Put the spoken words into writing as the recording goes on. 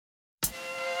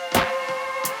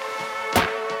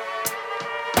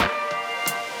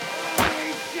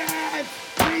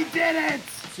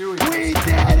See what we did it!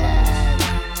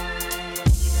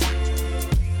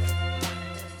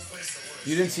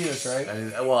 You didn't see this, right?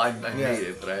 I made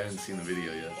it, but I haven't seen the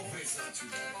video yet.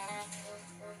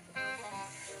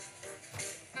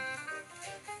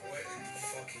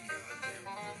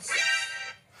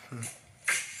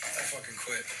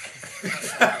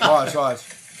 Watch.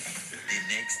 The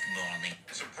next morning.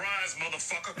 Surprise,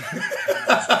 motherfucker!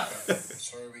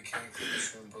 Sorry we can't clean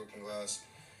this room, broken glass.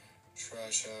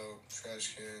 Trash out,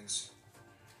 trash cans.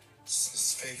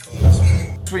 It's fake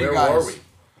glass. Where are we?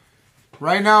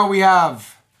 Right now we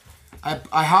have...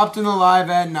 I hopped in the live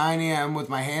at 9 a.m. with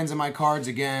my hands in my cards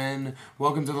again.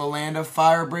 Welcome to the land of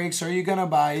fire breaks. Are you gonna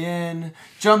buy in?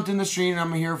 Jumped in the stream.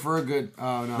 I'm here for a good...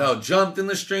 Oh, no. No, jumped in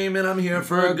the stream and I'm here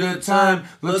for a good time.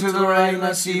 Look to the right and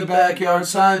I see the backyard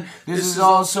sign. This is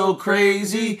all so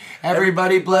crazy.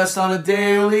 Everybody blessed on a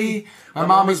daily. My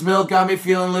mommy's milk got me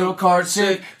feeling a little card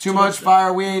sick. Too much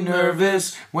fire, we ain't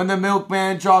nervous. When the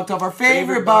milkman dropped off our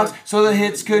favorite box so the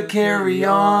hits could carry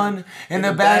on. And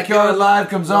the backyard live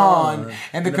comes on.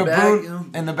 And the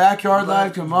kaboom and the backyard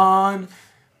live come on.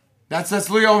 That's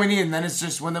literally all we need. And then it's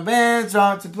just when the band's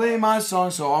on to play my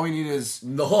song. So all we need is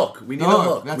the hook. We need the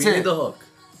hook. That's we it. need the hook.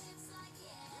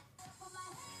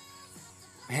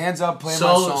 Hands up, play my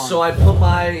song. So I put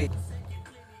my...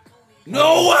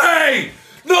 No way!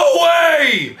 No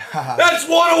way! That's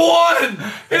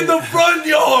 101 in the front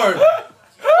yard!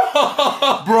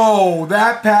 Bro,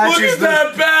 that patch Look is at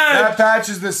that patch! That patch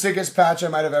is the sickest patch I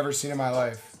might have ever seen in my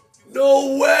life.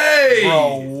 No way!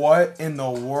 Bro, what in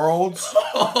the world?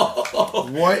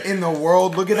 What in the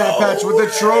world? Look at that patch with the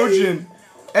Trojan.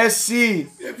 SC.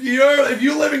 If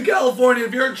you live in California,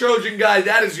 if you're a Trojan guy,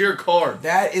 that is your card.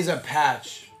 That is a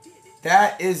patch.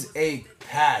 That is a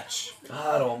patch.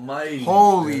 God almighty.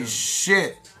 Holy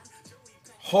shit.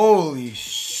 Holy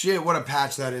shit, what a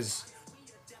patch that is.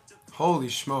 Holy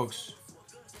smokes.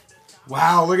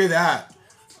 Wow, look at that.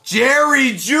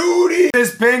 Jerry Judy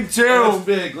is pink too. Oh, that's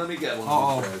big. Let me get one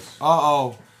of these guys.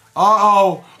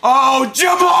 Jamal!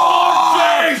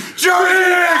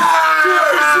 Jersey!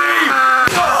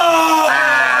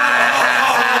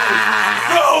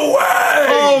 No way!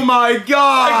 Oh my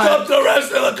god! I dumped the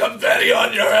rest of the confetti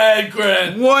on your head,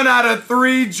 Grin. 1 out of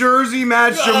 3 jersey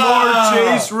match. Jamar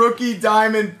Chase, rookie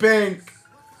diamond pink.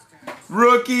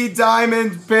 Rookie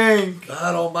diamond pink.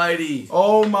 God almighty.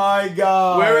 Oh my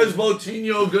god. Where is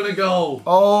Botinho gonna go?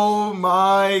 Oh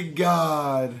my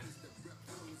god.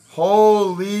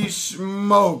 Holy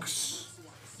smokes.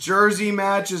 Jersey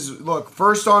matches. Look,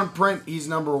 first on print, he's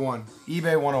number 1.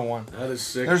 eBay 101. That is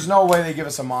sick. There's no way they give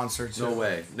us a monster too. No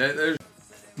way. There's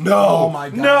no. Oh my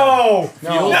god. No.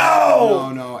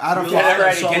 Out of 5. Get it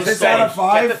ready. Is this out of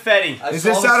 5? Get the Fetty. Is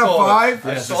this out of 5?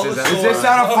 I saw the Is this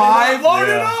out of 5? Load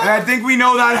it up. And I think we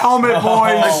know that helmet,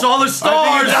 boys. I saw the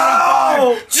stars.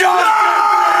 No!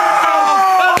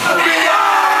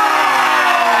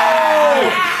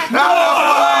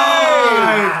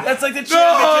 That's like the championship.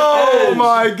 Oh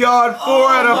my god, 4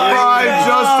 out of 5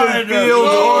 Justin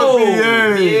Fields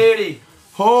RPA. Beauty.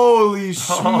 Holy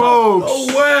smokes. No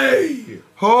way.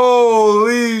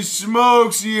 Holy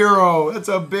smokes, Euro. That's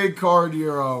a big card,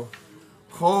 Euro.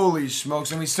 Holy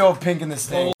smokes. And we still have pink in this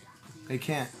thing. They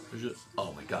can't.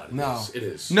 Oh my god. No. It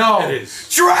is. No. It is.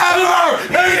 Trevor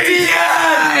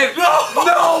Etienne!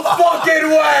 No fucking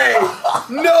way!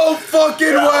 No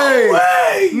fucking way!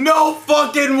 No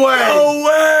fucking way! No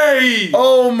way!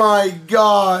 Oh my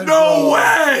god. No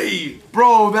way!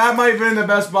 Bro, that might have been the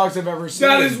best box I've ever seen.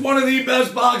 That is one of the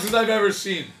best boxes I've ever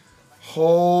seen.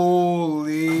 Holy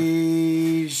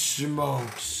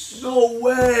smokes. No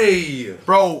way!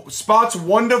 Bro, spots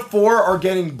 1 to 4 are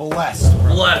getting blessed.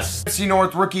 Blessed. NFC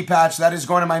North rookie patch. That is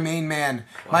going to my main man.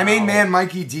 Wow. My main man,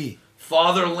 Mikey D.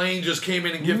 Father Lane just came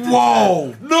in and gifted Whoa!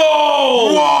 that. No!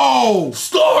 Whoa!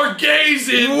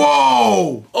 Stargazing!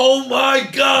 Whoa! Oh my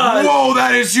god! Whoa,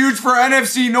 that is huge for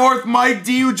NFC North. Mike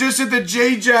D, who just hit the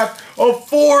J-Jeff of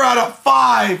 4 out of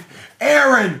 5.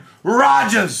 Aaron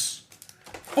Rodgers.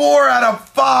 4 out of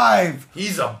 5.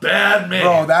 He's a bad man.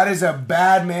 Bro, that is a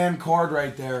bad man card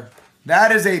right there.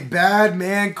 That is a bad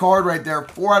man card right there.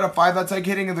 4 out of 5. That's like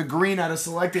hitting the green out of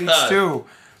Select H2.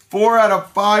 4 out of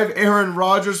 5. Aaron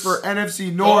Rodgers for NFC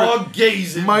North. Dog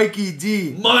gazing. Mikey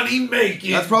D. Money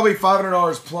making. That's probably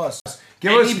 $500 plus.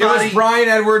 Give us Brian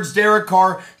Edwards, Derek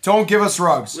Carr. Don't give us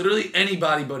Ruggs. Literally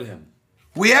anybody but him.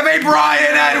 We have a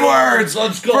Brian Edwards.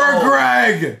 Let's go. For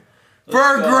Greg.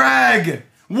 Greg.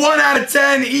 1 out of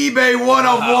 10. eBay 1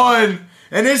 of 1.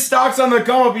 And his stock's on the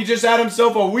come up. He just had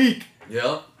himself a week.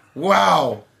 Yep.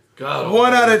 Wow. God.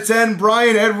 1 out of 10.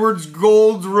 Brian Edwards,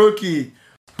 gold rookie.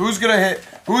 Who's gonna hit?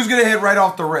 Who's gonna hit right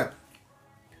off the rip?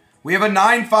 We have a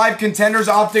 9-5 Contenders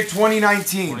Optic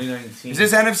 2019. 2019. Is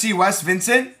this NFC West,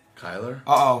 Vincent? Kyler?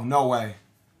 Uh-oh, no way.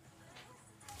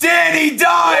 Danny Dimes!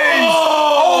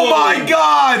 Oh my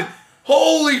God!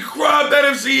 Holy crap,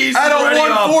 NFC East At a is ready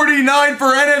 149 for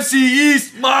NFC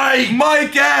East.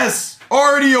 Mike S.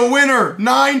 Already a winner.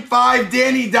 9-5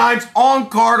 Danny Dimes on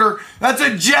Carter. That's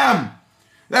a gem.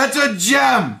 That's a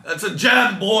gem. That's a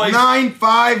gem, boys.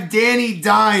 9-5 Danny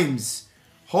Dimes.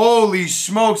 Holy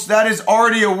smokes, that is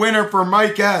already a winner for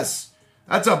Mike S.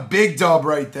 That's a big dub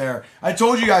right there. I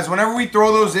told you guys, whenever we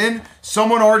throw those in,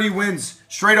 someone already wins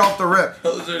straight off the rip.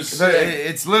 Those are sick.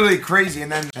 It's literally crazy. And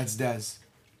then that's Dez.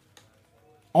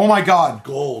 Oh my God.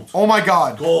 Gold. Oh my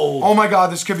God. Gold. Oh my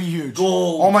God, this could be huge.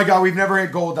 Gold. Oh my God, we've never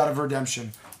hit gold out of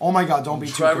redemption. Oh my God, don't be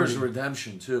too Trevor's greedy.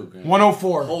 redemption, too. Grant.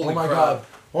 104. Holy oh my crap. God.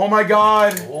 Oh my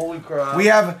God. Holy crap. We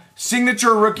have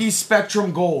signature rookie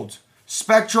Spectrum Gold.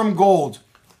 Spectrum Gold.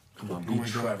 Come on, beat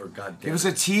Trevor, goddamn. Give us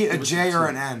a T, a J, or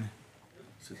an N.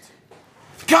 It's a T.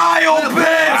 Kyle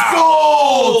Pitts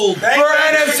Gold for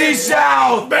NFC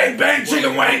South. Bang, bang,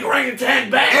 chicken wang, orangutan,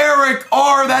 bang. Eric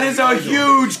R. That is a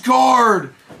huge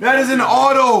card. That is an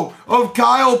auto of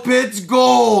Kyle Pitts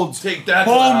Gold. Take that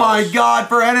to Oh the my house. God,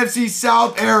 for NFC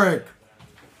South, Eric.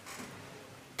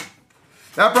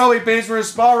 That probably pays for a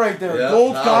spot right there. Yeah,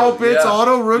 Gold no, Kyle Pitts yeah,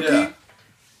 auto rookie. yeah.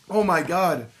 Oh my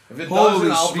God. If it Holy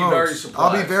doesn't, I'll be smokes. very surprised.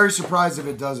 I'll be very surprised if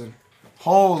it doesn't.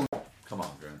 Holy. Come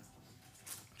on, Grant.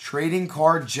 Trading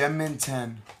card Gemmin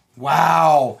 10.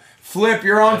 Wow. Flip,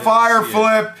 you're on fire, see it.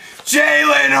 Flip.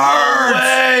 Jalen Hurts.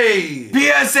 Hey!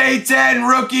 PSA 10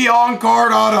 rookie on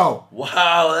card auto.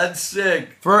 Wow, that's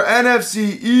sick. For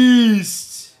NFC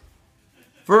East.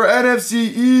 For NFC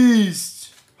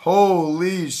East.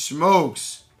 Holy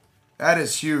smokes. That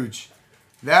is huge.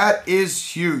 That is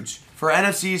huge. For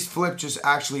NFC East, Flip just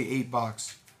actually 8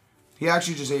 bucks. He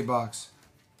actually just 8 bucks.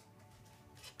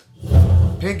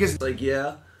 Pink is Like,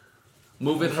 yeah.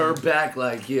 Moving her back,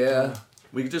 like, yeah.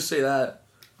 We could just say that.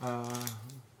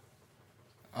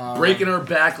 Breaking her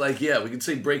back, like, yeah. We could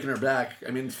say breaking her back.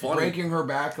 I mean, it's funny. breaking her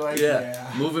back like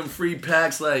Yeah. Moving free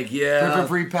packs, like, yeah. Flipping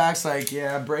free packs like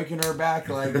yeah. Breaking her back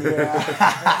like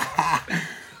yeah.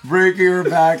 Breaking her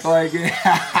back like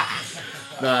yeah.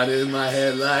 Not in my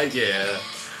head, like, yeah.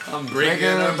 I'm breaking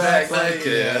her back, like,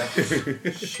 yeah.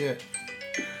 Shit.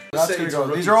 That's Say gonna it's a go.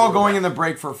 rookie These are all quarterback. going in the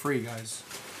break for free, guys.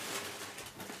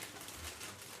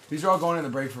 These are all going in the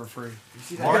break for free.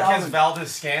 Marquez Valdez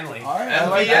Scanley. All right, I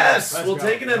like that. MVS. We'll go.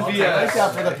 take an I MVS. like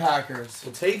that for the Packers.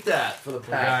 We'll take that for the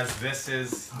pack. Guys, this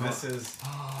is.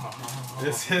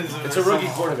 It's a rookie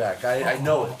quarterback. I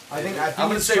know it. I think I'm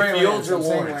gonna it's say Trey Fields Lance. or I'm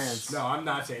saying Lawrence. Lance. No, I'm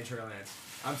not saying Trey Lance.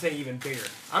 I'm saying even bigger.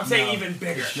 I'm saying even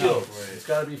bigger. Fields. It's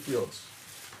gotta be Fields.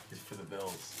 It's for the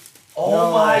Bills. Oh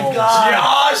No. my God!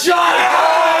 Josh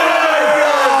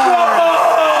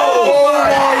Oh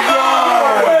my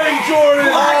God! Hey, Jordan!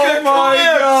 Oh my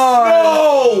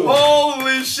God!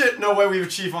 Holy shit! No way we have a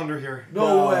Chief under here.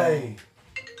 No way!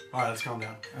 All right, let's calm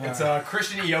down. It's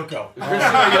Christian Ioko. Christian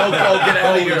Yoko, get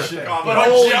out of here! Shit. But But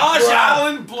holy Josh crap.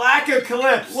 Allen, Black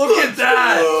Eclipse. Look at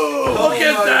that! Look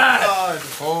at my that! God.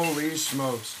 Holy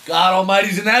smokes! God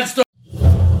Almighty's in that store.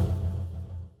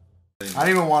 I don't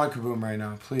even want a kaboom right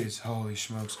now. Please. Holy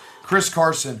smokes. Chris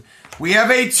Carson. We have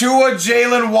a Tua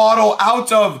Jalen Waddle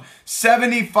out of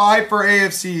 75 for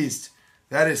AFC East.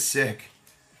 That is sick.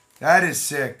 That is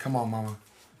sick. Come on, mama.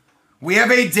 We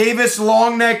have a Davis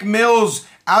Longneck Mills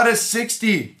out of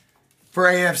 60 for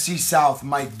AFC South,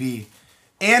 Mike B.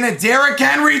 And a Derrick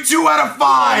Henry 2 out of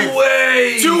 5. No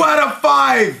way! 2 out of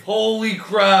 5 Holy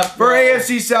crap! for bro.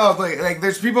 AFC South. Like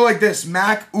there's people like this.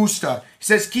 Mac Usta. He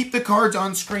says, keep the cards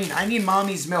on screen. I need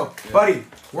mommy's milk. Buddy,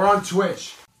 we're on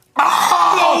Twitch. No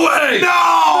way! No!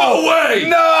 No way!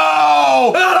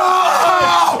 No! No!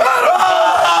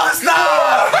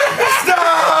 Stop!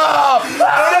 Stop!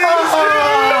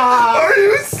 Are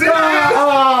you serious?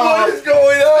 What is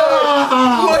going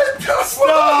on? What the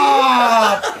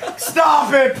Stop!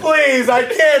 Stop it, please! I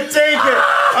can't take it!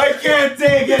 I can't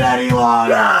take it any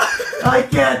longer! I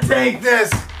can't take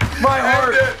this! My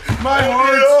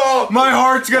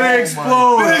heart's gonna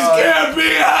explode! This can't be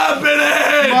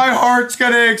happening! My heart's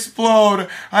gonna explode.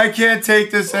 I can't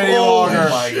take this any longer.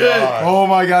 my God. Oh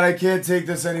my God, I can't take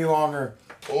this any longer.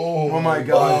 Oh my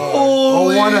God.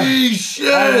 Holy A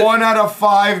shit! 1 out of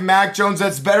 5, Mac Jones.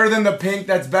 That's better than the pink.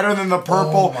 That's better than the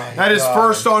purple. That is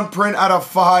first on print out of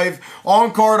 5.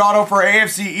 On card auto for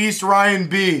AFC East, Ryan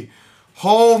B.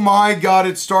 Oh my God,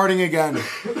 it's starting again.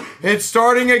 It's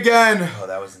starting again. Oh,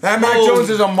 that was That Mac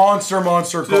Jones is a monster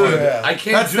card. Dude, I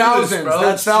can't That's do thousands. this, bro.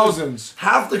 That's It's just- thousands.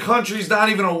 Half the country's not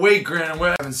even awake, Grant.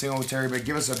 We're Haven't Singletary, but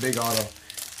give us a big auto.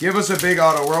 Give us a big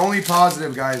auto. We're only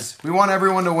positive, guys. We want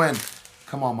everyone to win.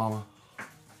 Come on, mama.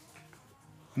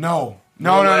 No.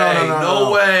 No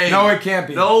way. No, it can't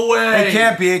be. No way. It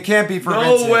can't be. It can't be for No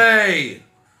Vincent. way.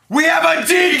 We have a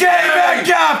DK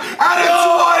Metcalf out of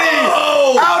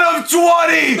 20. Out of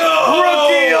 20. No.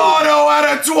 Rookie auto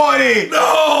out of 20.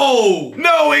 No.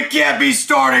 No, it can't be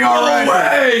starting already. No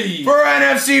way. For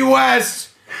NFC West.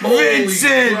 Holy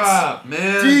Vincent. crap,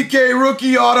 man. DK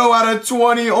rookie auto out of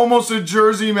 20. Almost a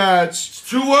jersey match. It's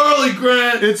too early,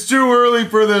 Grant. It's too early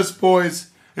for this,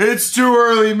 boys. It's too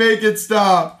early. Make it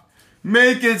stop.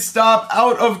 Make it stop.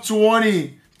 Out of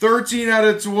 20. 13 out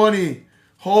of 20.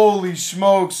 Holy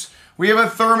smokes. We have a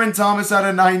Thurman Thomas out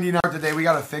of 99 today. We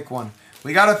got a thick one.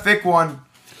 We got a thick one.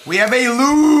 We have a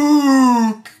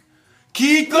Luke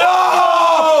Kuechly.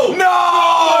 No!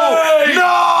 No!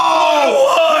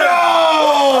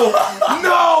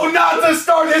 No! Not the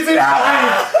start. Is it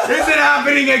happening? Is it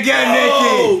happening again,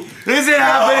 Nikki? Is it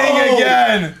happening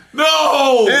again?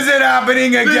 No! Is it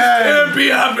happening again? This can't be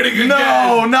happening again.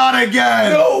 No, not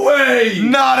again. No way.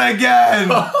 Not again.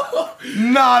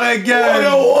 Not again.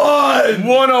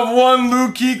 101. 1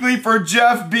 Luke Kuechly for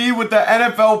Jeff B with the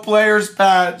NFL players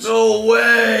patch. No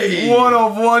way.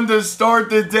 1 to start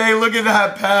the day. Look at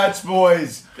that patch,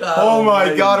 boys. Oh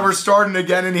my God, we're starting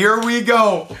again. And here we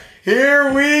go.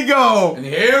 Here we go. And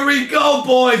here we go,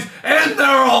 boys. And they're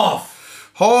off.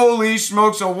 Holy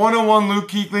smokes, a 101 Luke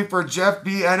Kuechly for Jeff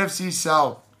B, NFC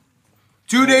South.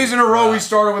 2 days in a row we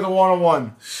started with a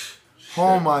 101.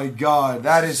 Oh my God,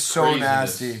 that is so craziness.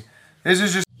 nasty. This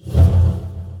is just...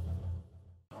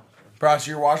 Bro, so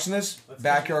you're watching this?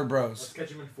 Backyard Bros. Let's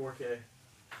catch him in 4K.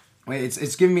 Wait,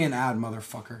 it's giving me an ad,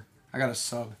 motherfucker. I got a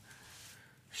sub.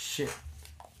 Shit.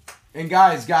 And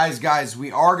guys,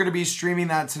 we are going to be streaming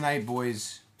that tonight,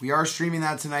 boys. We are streaming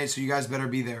that tonight, so you guys better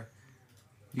be there.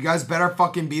 You guys better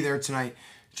fucking be there tonight.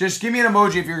 Just give me an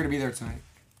emoji if you're going to be there tonight.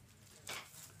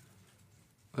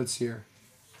 Let's hear.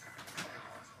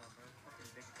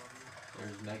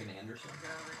 There's Megan Anderson.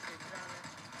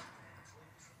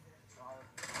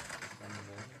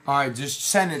 Alright, just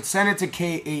send it. Send it to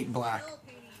K8 Black.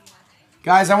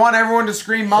 Guys, I want everyone to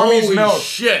scream Mommy's Holy Milk.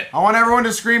 shit. I want everyone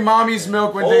to scream Mommy's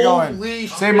Milk when they go in. Holy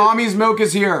Say shit. Mommy's Milk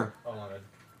is here.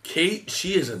 Kate,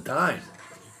 she is a dime.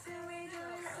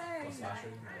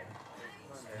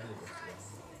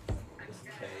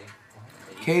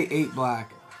 K8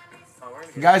 Black.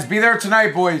 Guys, be there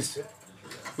tonight, boys.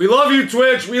 We love you,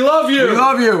 Twitch. We love you. We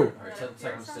love you. Alright, 10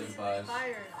 seconds to say goodbyes.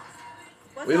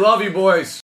 We love you,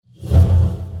 boys.